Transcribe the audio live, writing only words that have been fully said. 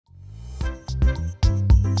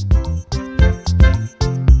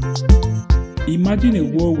Imagine a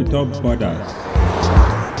world without borders.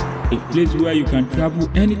 A place where you can travel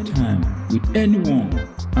anytime, with anyone,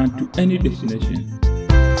 and to any destination.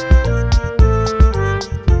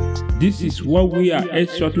 This is what we at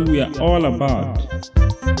Shuttle we are all about.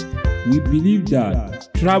 We believe that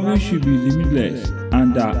travel should be limitless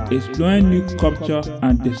and that exploring new culture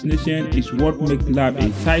and destination is what makes life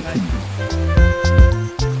exciting.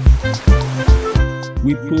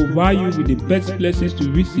 We provide you with the best places to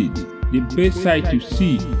visit, the best sights to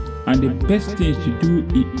see, and the best things to do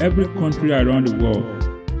in every country around the world.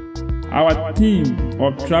 Our team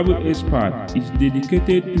of travel experts is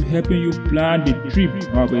dedicated to helping you plan the trip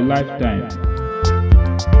of a lifetime.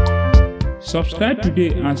 Subscribe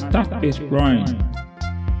today and start exploring.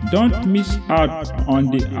 Don't miss out on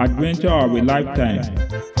the adventure of a lifetime.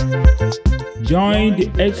 Join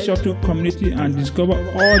the Shuttle community and discover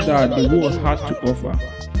all that the world has to offer.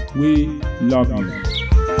 We love you.